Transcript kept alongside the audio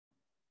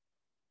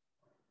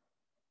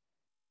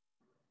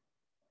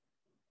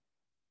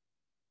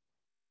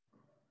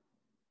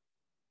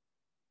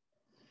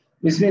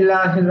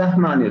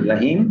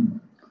Bismillahirrahmanirrahim.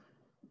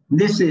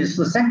 This is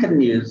the second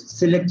news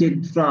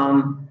selected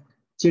from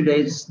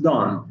today's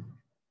Dawn.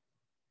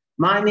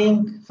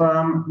 Mining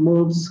firm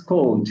moves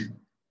court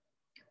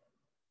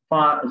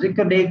for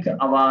Ricodic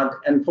Award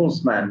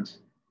enforcement.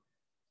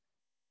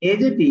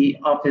 AGP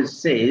office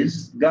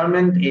says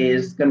government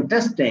is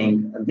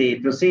contesting the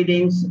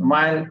proceedings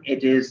while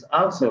it is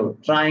also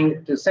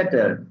trying to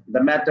settle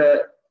the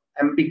matter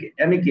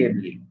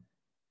amicably.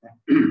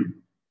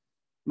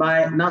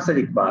 By Nasir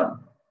Iqbal.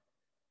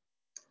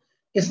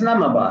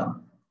 Islamabad.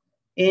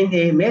 In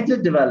a major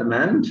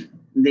development,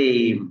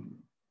 the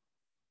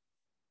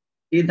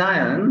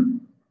Idayan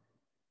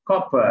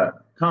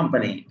Copper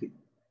Company,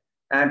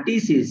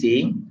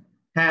 TCC,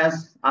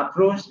 has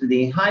approached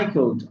the High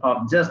Court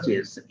of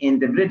Justice in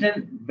the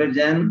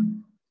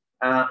Virgin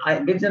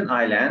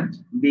Island,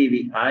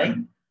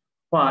 BVI,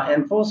 for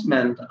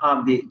enforcement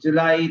of the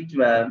July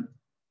 12,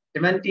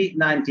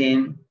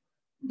 2019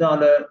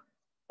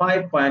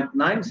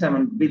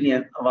 $5.97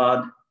 billion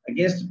award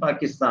against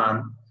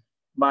Pakistan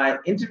by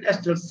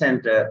International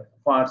Center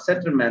for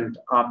Settlement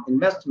of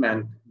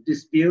Investment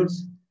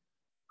Disputes,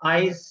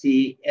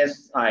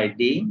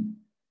 ICSID,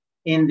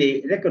 in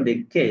the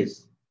Ricodic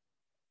case.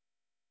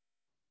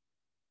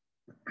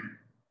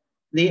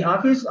 The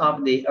Office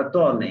of the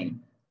Attorney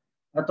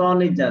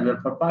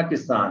General for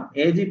Pakistan,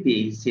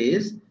 AGP,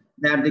 says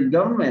that the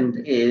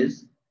government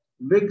is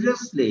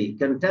vigorously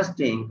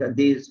contesting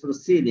these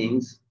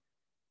proceedings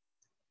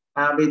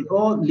with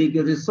all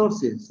legal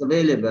resources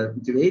available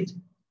to it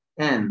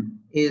and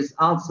is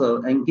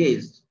also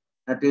engaged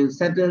to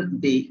settle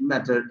the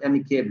matter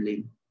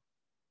amicably.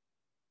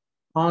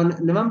 On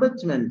November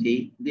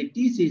 20, the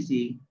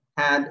TCC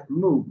had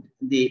moved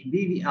the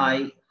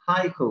BVI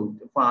High Court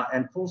for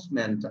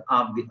enforcement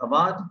of the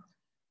award,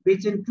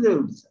 which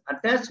includes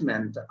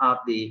attachment of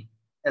the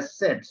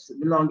assets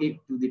belonging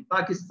to the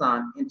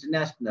Pakistan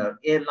International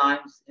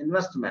Airlines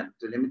Investment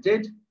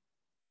Limited,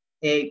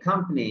 a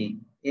company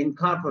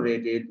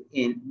incorporated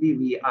in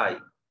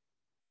BVI.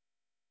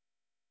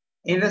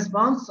 In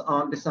response,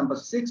 on December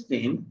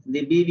 16,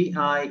 the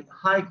BVI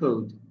High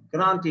Court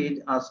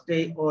granted a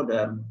stay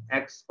order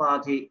ex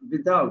parte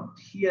without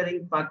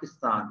hearing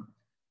Pakistan,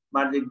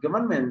 but the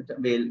government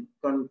will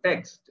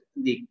contest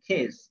the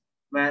case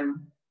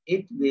when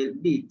it will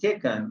be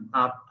taken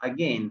up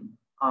again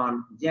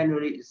on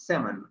January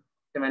 7,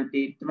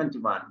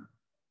 2021.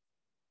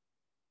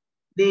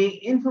 The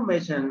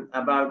information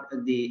about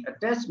the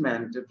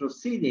attachment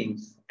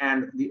proceedings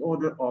and the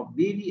order of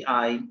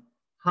BVI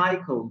High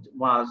Court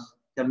was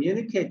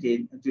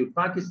communicated to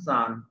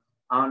Pakistan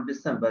on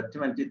December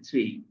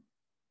 23.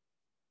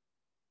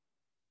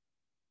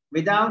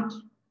 Without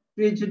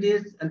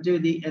prejudice to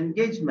the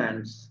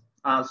engagements,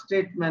 a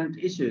statement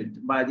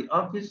issued by the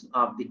Office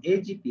of the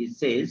AGP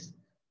says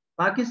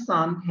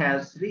Pakistan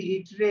has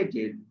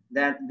reiterated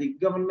that the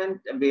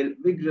government will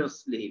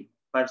vigorously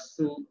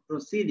pursue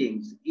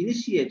proceedings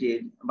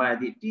initiated by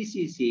the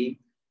TCC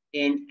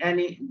in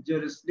any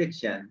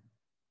jurisdiction.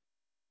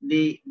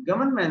 The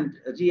government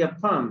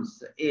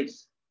reaffirms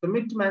its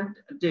commitment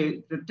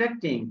to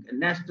protecting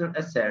national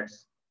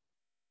assets.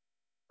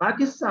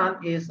 Pakistan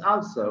is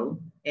also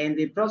in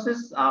the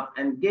process of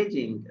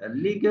engaging a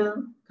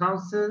legal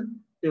counsel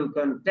to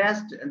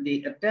contest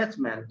the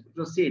attachment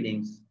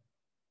proceedings.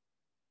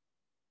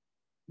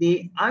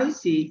 The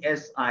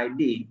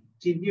ICSID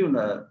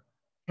tribunal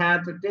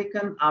had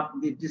taken up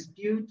the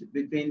dispute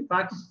between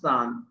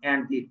Pakistan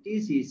and the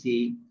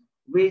TCC,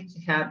 which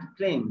had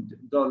claimed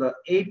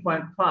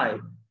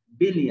 $8.5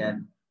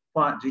 billion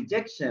for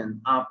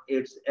rejection of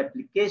its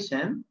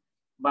application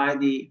by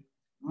the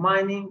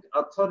mining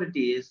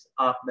authorities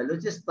of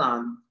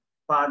Balochistan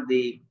for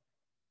the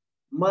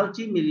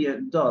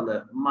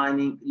multi-million-dollar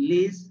mining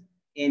lease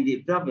in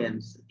the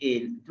province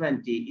in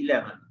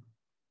 2011.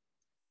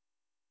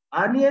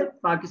 Earlier,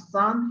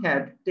 Pakistan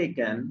had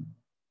taken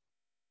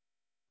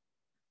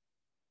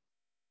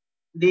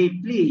the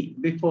plea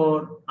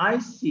before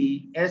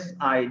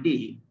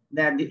ICSID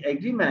that the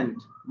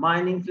agreement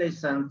mining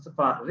license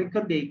for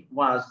Ricodic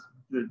was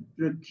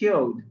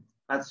procured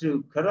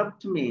through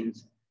corrupt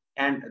means,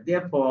 and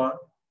therefore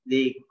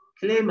the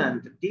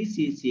claimant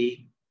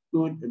TCC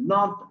could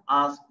not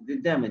ask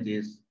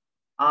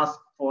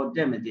for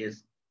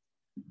damages.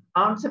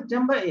 On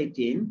September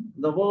 18,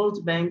 the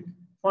World Bank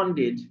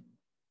funded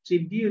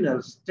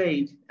tribunal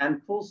state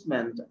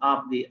enforcement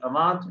of the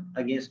award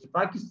against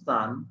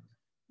Pakistan,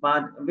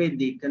 but with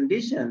the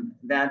condition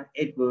that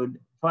it would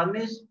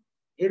furnish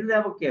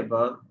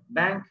irrevocable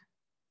bank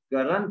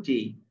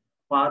guarantee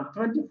for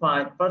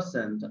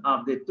 25%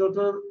 of the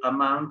total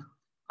amount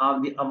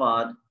of the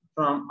award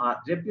from a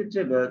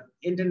reputable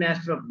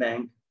international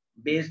bank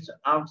based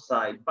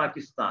outside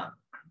Pakistan.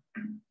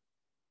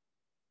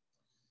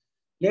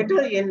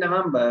 Later in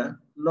November,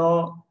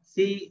 Law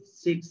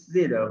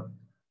C60,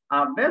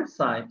 a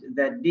website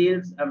that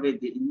deals with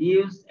the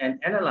news and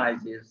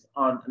analysis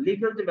on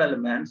legal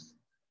developments,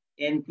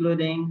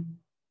 including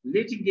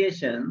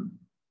litigation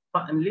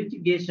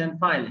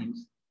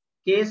filings,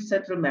 case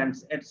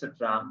settlements,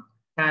 etc.,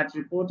 had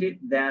reported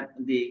that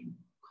the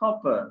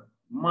copper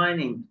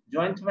mining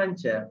joint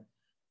venture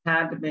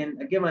had been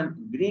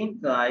given green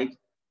light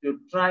to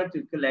try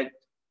to collect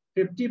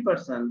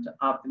 50%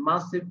 of the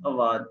massive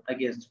award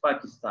against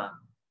Pakistan.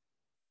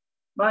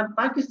 But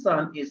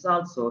Pakistan is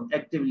also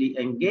actively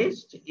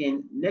engaged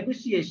in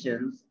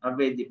negotiations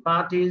with the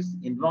parties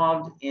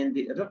involved in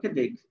the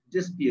Rukhidik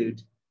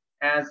dispute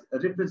as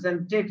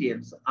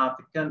representatives of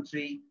the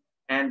country,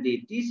 and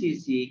the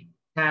TCC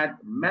had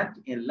met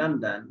in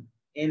London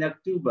in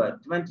October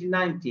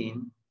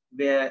 2019,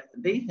 where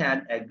they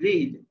had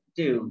agreed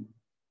to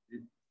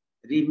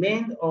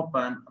remain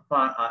open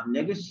for a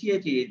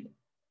negotiated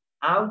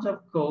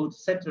out-of-court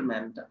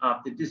settlement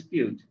of the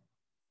dispute.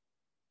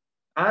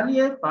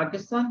 Earlier,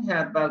 Pakistan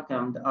had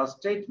welcomed a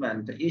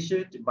statement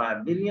issued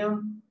by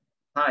William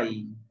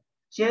Hai,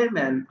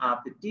 chairman of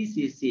the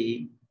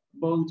TCC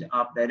Board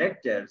of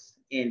Directors,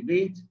 in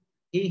which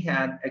he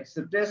had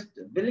expressed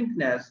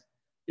willingness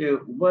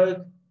to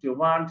work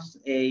towards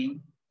a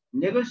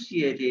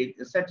negotiated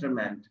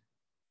settlement.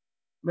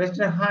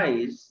 Mr.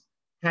 Hayes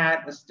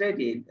had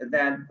stated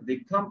that the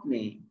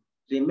company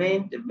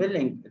remained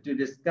willing to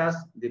discuss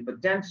the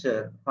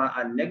potential for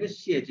a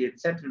negotiated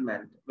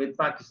settlement with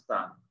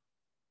Pakistan.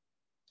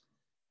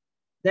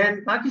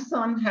 Then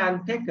Pakistan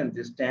had taken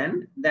the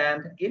stand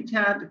that it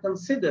had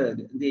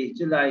considered the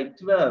July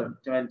 12,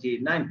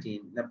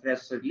 2019, the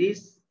press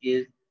release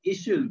is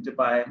issued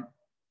by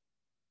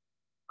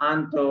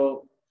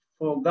Antofagasta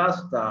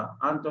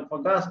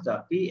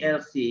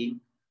PLC,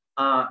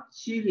 a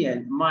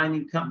Chilean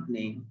mining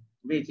company,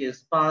 which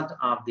is part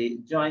of the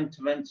joint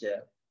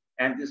venture,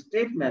 and the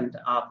statement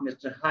of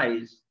Mr.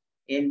 Hayes,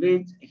 in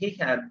which he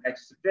had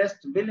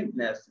expressed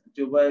willingness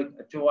to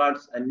work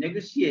towards a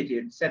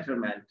negotiated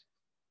settlement.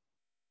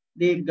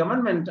 The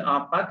government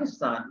of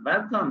Pakistan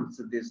welcomes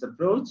this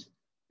approach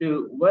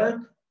to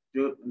work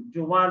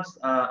towards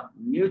a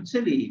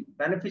mutually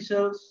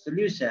beneficial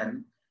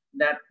solution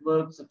that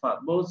works for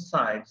both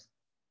sides.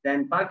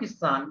 Then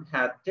Pakistan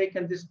had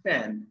taken this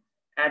stand,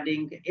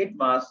 adding it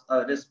was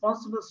a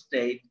responsible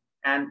state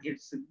and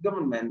its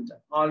government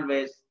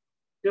always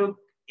took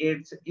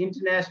its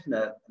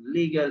international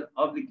legal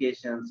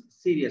obligations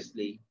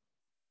seriously.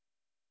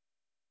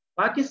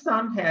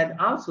 Pakistan had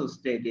also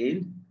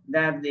stated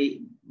that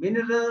the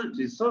mineral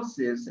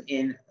resources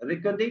in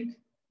Rikodik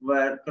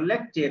were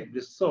collective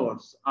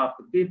resource of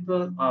the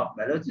people of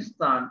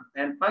Balochistan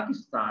and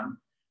Pakistan,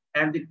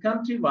 and the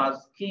country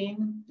was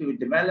keen to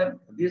develop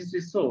this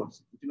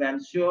resource to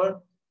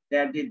ensure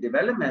that the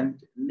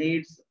development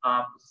needs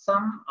of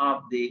some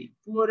of the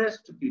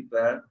poorest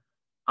people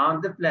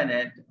on the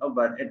planet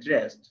were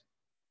addressed.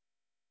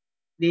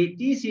 The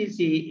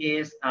TCC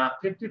is a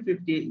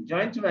 50-50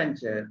 joint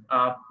venture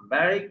of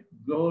Barrick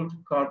Gold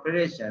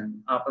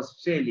Corporation of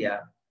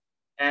Australia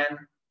and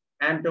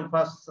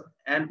Antofagasta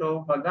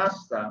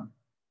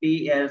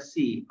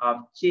PLC of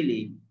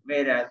Chile,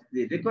 whereas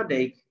the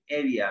Rikodik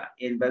area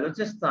in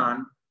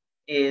Balochistan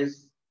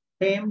is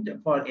famed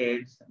for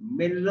its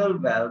mineral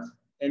wealth,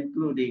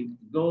 including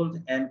gold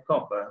and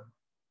copper.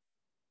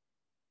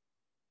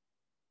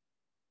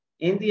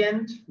 In the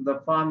end, the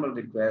formal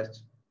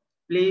request,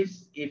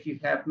 please, if you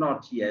have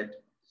not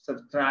yet,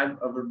 subscribe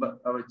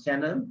our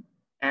channel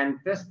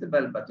and press the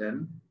bell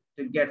button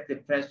to get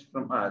the fresh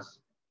from us.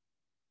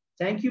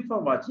 Thank you for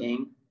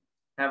watching.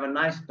 Have a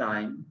nice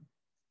time.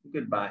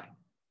 Goodbye.